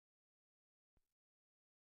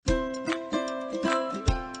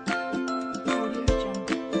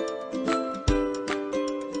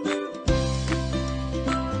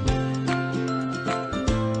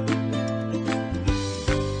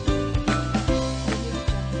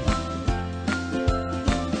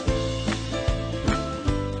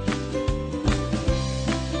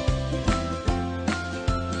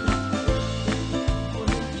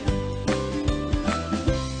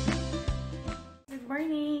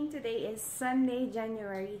morning. Today is Sunday,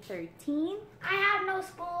 January 13. I have no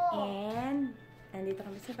school. And nandito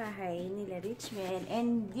kami sa bahay nila Richmond.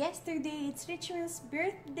 And yesterday, it's Richmond's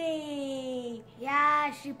birthday. Yeah,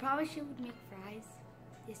 she would make fries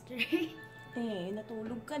yesterday.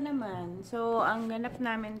 Natulog ka naman. So, ang ganap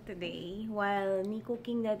namin today, while me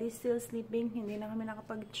cooking, Dad is still sleeping, hindi na kami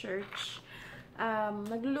nakapag-church.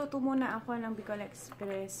 Nagluluto muna ako ng Bicol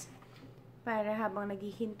Express para habang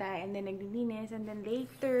naghihintay and then naglilinis, and then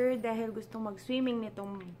later, dahil gustong mag-swimming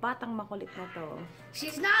nitong batang makulit na to.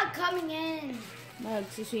 She's not coming in.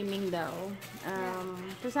 Mag-swimming daw.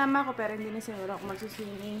 Kasama ko pero hindi na siguro ako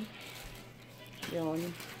mag-swimming. Yun.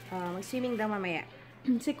 Mag-swimming daw mamaya.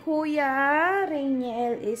 Si Kuya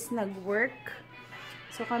Miel is nag-work.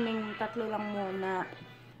 So kaming tatlo lang muna.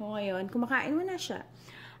 So ngayon, kumakain muna siya.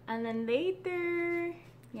 And then later,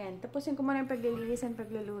 yan, tapusin ko muna yung paglilinis and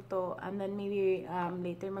pagluluto. And then maybe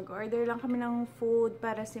later mag-order lang kami ng food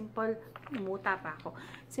para simple, numuta pa ako.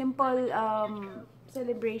 Simple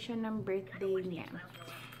celebration ng birthday niya.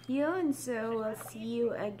 Yun, so we'll see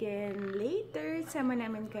you again later. Sama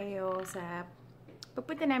namin kayo sa,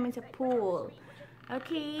 pupunta namin sa pool.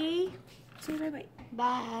 Okay? So bye-bye.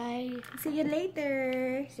 Bye. See you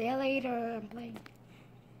later. See you later. I'm playing.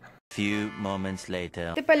 Few moments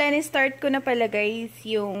later. Ito pala, ni-start ko na pala guys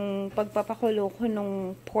yung pagpapakulo ko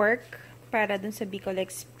nung pork para dun sa Bicol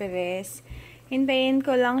Express. Hintayin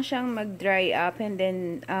ko lang siyang mag-dry up and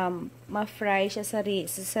then ma-fry siya sa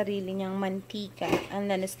sarili niyang mantika. And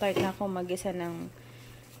then start na ako mag-isa ng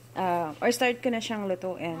or start ko na siyang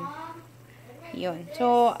lutuin. Yun.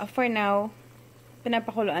 So, for now,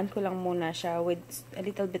 pinapakuluan ko lang muna siya with a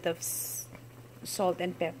little bit of salt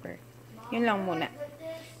and pepper. Yun lang muna.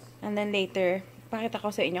 And then later, pakita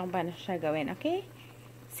ko sa inyo kung paano siya gawin. Okay?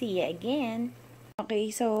 See you again.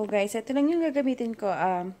 Okay, so guys, ito lang yung gagamitin ko.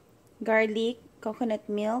 Garlic, coconut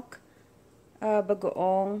milk,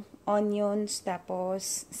 bagoong, onions,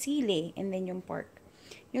 tapos sili, and then yung pork.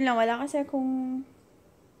 Yun lang. Wala kasi akong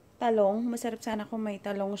talong. Masarap sana kung may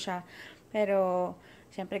talong siya. Pero,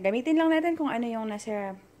 siyempre, gamitin lang natin kung ano yung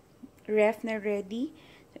nasa ref na ready.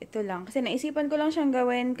 So, ito lang. Kasi naisipan ko lang siyang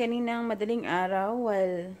gawin kaninang madaling araw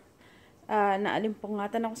while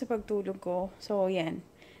naalimpungatan ako sa pagtulog ko. So, yan.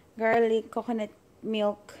 Garlic, coconut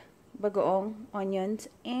milk, bagoong, onions,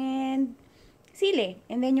 and sili.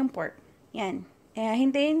 And then yung pork. Yan.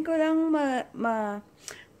 Hintayin ko lang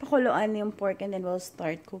pakuluan yung pork and then we'll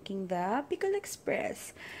start cooking the Bicol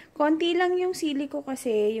Express. Konti lang yung sili ko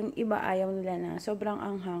kasi yung iba ayaw nila na sobrang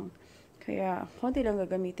anghang. Kaya, konti lang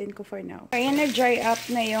gagamitin ko for now. Kaya na-dry up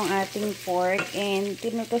na yung ating pork and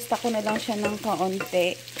tinutosta ko na lang siya ng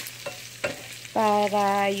kaunti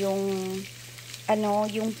para yung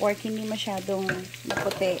yung pork hindi masyadong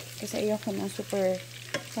maputi. Kasi ayoko na super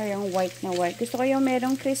parang white na white. Gusto ko yung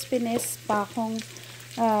merong crispiness pa kung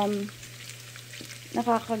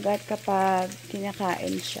nakakagat kapag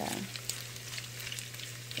kinakain siya.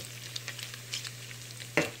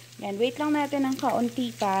 Yan, wait lang natin ng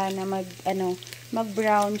kaunti pa na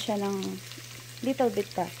mag-brown siya ng little bit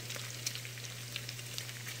pa.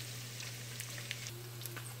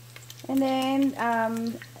 And then,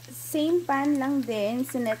 same pan lang din,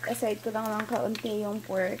 sinet aside ko lang ng kaunti yung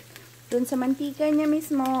pork. Dun sa mantika niya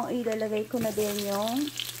mismo, ilalagay ko na din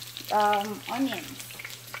yung onions.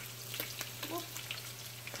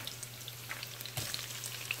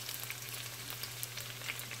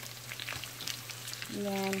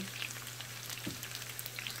 Yan.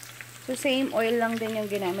 So, same oil lang din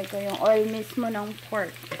yung ginamit ko. Yung oil mismo ng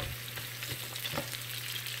pork.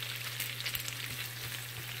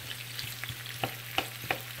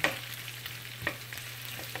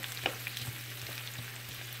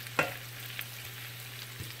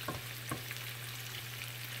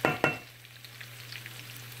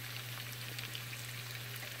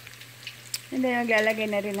 And then,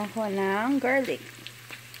 maglalagay na rin ako ng garlic.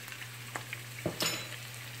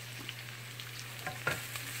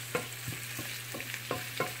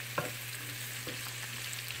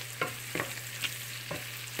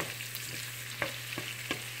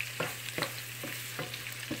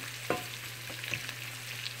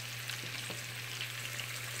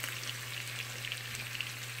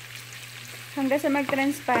 Hanggang sa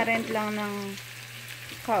mag-transparent lang ng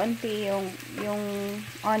kaunti yung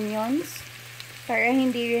onions para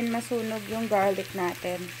hindi rin masunog yung garlic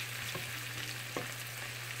natin.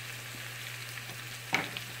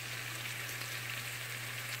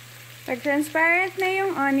 Pag transparent na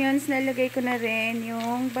yung onions, nalagay ko na rin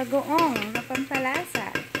yung bagoong na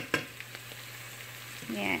pampalasa.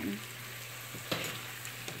 Yan.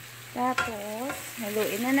 Tapos,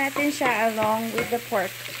 haluin na natin siya along with the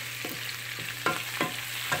pork.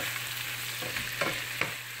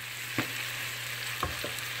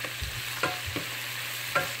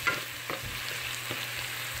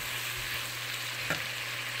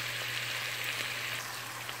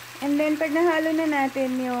 then, pag nahalo na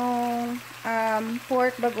natin yung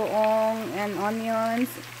pork, bagoong, and onions,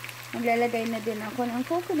 maglalagay na din ako ng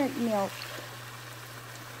coconut milk.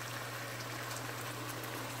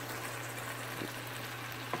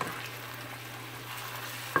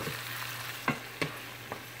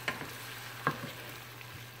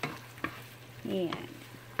 Ayan.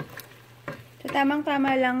 So,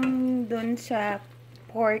 tamang-tama lang dun sa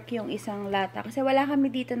pork yung isang lata. Kasi wala kami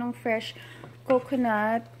dito ng fresh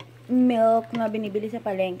coconut milk na binibili sa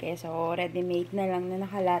palengke. So, ready-made na lang na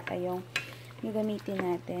nakalata yung gagamitin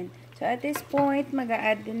natin. So, at this point,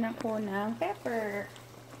 mag-a-add din ako ng pepper.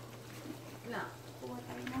 Kuha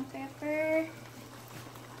tayo ng pepper.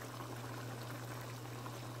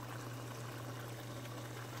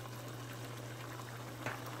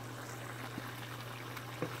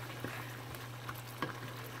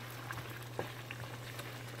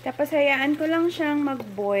 Tapos, hayaan ko lang siyang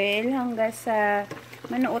mag-boil hanggang sa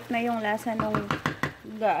manuot na yung lasa ng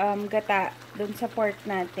gata dun sa pork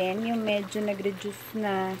natin. Yung medyo nag-reduce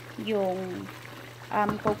na yung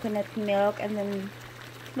coconut milk. And then,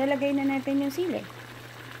 nalagay na natin yung sili.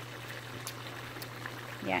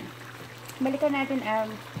 Yan. Balikan natin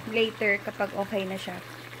later kapag okay na siya.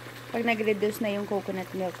 Pag nag-reduce na yung coconut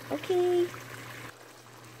milk. Okay.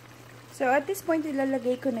 So, at this point,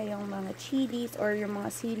 ilalagay ko na yung mga chilies or yung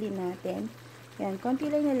mga sili natin. Yan, konti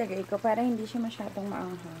lang nilagay ko para hindi siya masyadong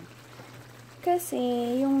maanghang. Kasi,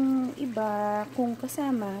 yung iba, kung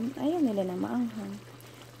kasama, ayaw nila na maanghang.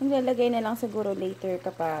 Nilalagay na lang siguro later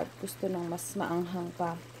kapag gusto ng mas maanghang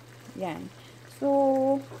pa. Yan.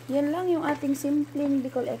 So, yan lang yung ating simpleng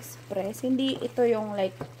Bicol Express. Hindi ito yung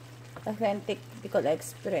like authentic Bicol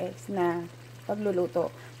Express na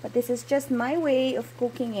pagluluto. But this is just my way of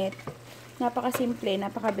cooking it. Napakasimple,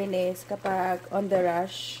 napakabilis kapag on the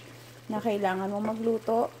rush na kailangan mo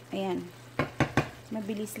magluto. Ayan.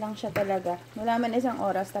 Mabilis lang siya talaga. Wala man isang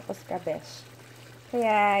oras tapos kabesh.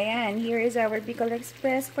 Kaya, ayan. Here is our Bicol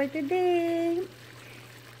Express for today.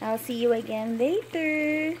 I'll see you again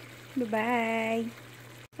later. Bye-bye.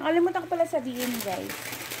 Nakalimutan ko pala sabihin, guys.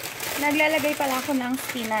 Naglalagay pala ako ng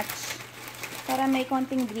spinach para may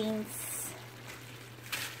konting greens.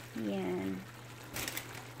 Ayan.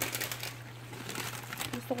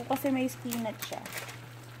 Gusto ko kasi may spinach siya.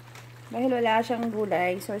 Dahil wala siyang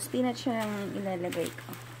gulay, so spinach siya ang ilalagay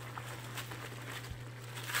ko.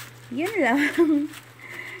 Yun lang.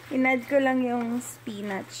 Inad ko lang yung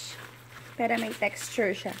spinach para may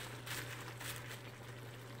texture siya.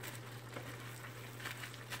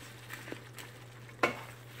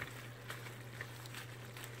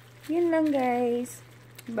 Yun lang, guys.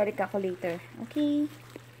 Balik ako later. Okay?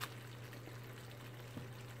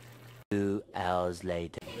 2 hours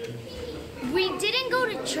later. We didn't go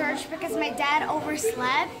to church because my dad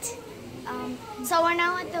overslept. So we're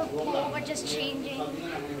now at the pool. We're just changing.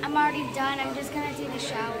 I'm already done. I'm just gonna take a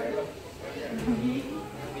shower.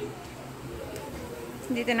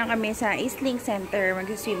 Dito na kami sa Eastlink Center.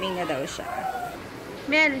 Mag-swimming na daw siya.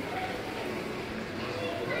 Miel!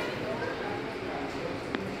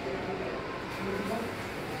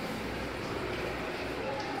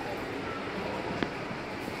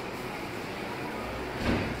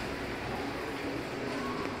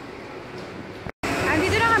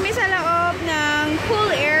 Andito na kami sa loob ng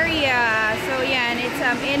pool area. So, yan. It's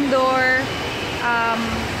indoor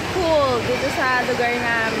pool dito sa lugar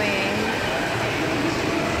namin.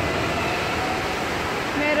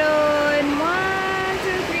 Meron 1,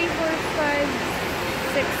 2, 3, 4,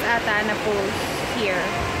 5, 6 ata na pools here.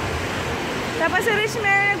 Tapos si Rich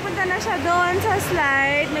Mary, nagpunta na siya doon sa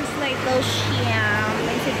slide. Nag-slide daw siya.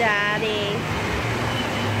 May si Daddy.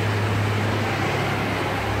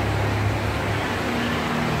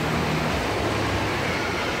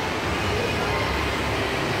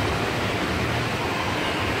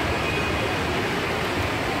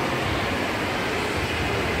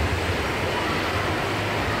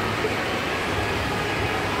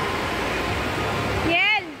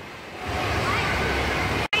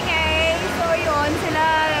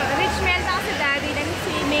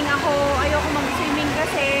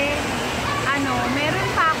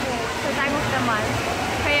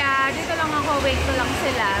 Wait ko lang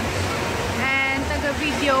sila. And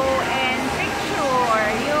taga-video and picture.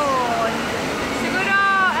 Yun. Siguro,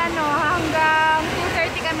 hanggang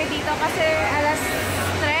 2:30 kami dito kasi alas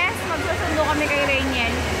 3 magsusundo kami kay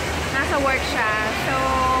Rainiel. Nasa work siya. So,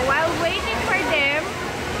 while waiting for them,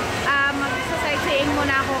 magsa-sightseeing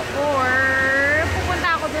muna ako or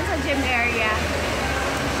pupunta ako dun sa gym area.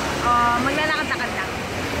 Maglalakad-lakad lang.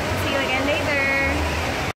 See you again later.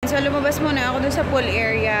 So, lumabas muna ako dun sa pool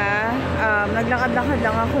area. Naglakad-lakad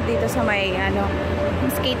lang ako dito sa may,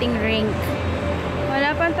 skating rink.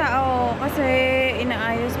 Wala pang tao kasi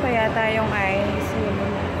inaayos pa yata yung ice.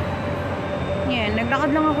 Yan,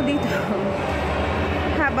 naglakad lang ako dito.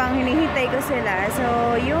 Habang hinihintay ko sila.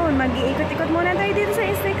 So, yun, mag-iikot-ikot muna tayo dito sa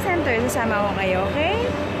Islake Center. Sasama ko kayo, okay?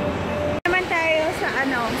 Naman tayo sa,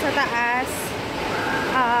 sa taas.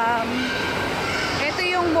 Ito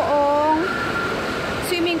yung buong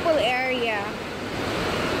swimming pool area.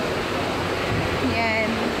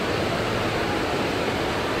 Yan.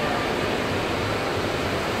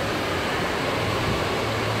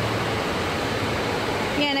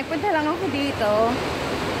 Yan, nagpunta lang ako dito.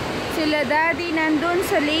 Sila daddy nandun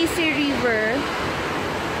sa Lazy River.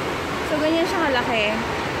 So, ganyan siya kalaki.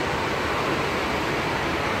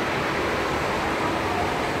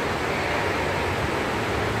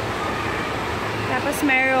 Tapos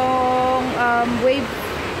merong wave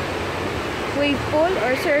pool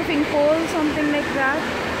or surfing pool, something like that.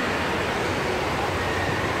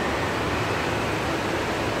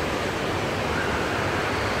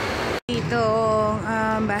 Itong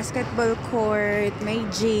basketball court, may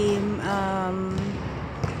gym,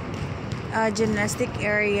 gymnastic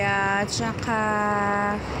area, tsaka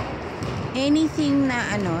anything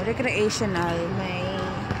na recreational. May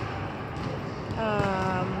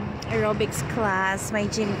aerobics class, may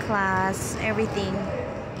gym class, everything.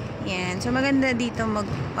 Yan. So maganda dito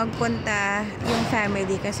magpunta yung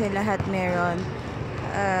family kasi lahat meron.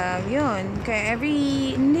 Yun. Kaya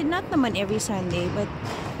not naman every Sunday, but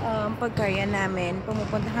pagkaya namin,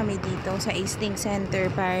 pumupunta kami dito sa Islake Center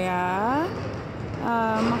para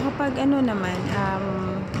makapag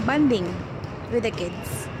bonding with the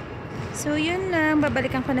kids. So yun lang,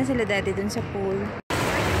 babalikan ko na sila daddy dun sa pool.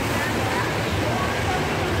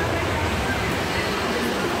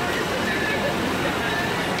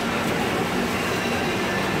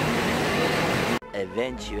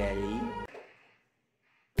 Eventually.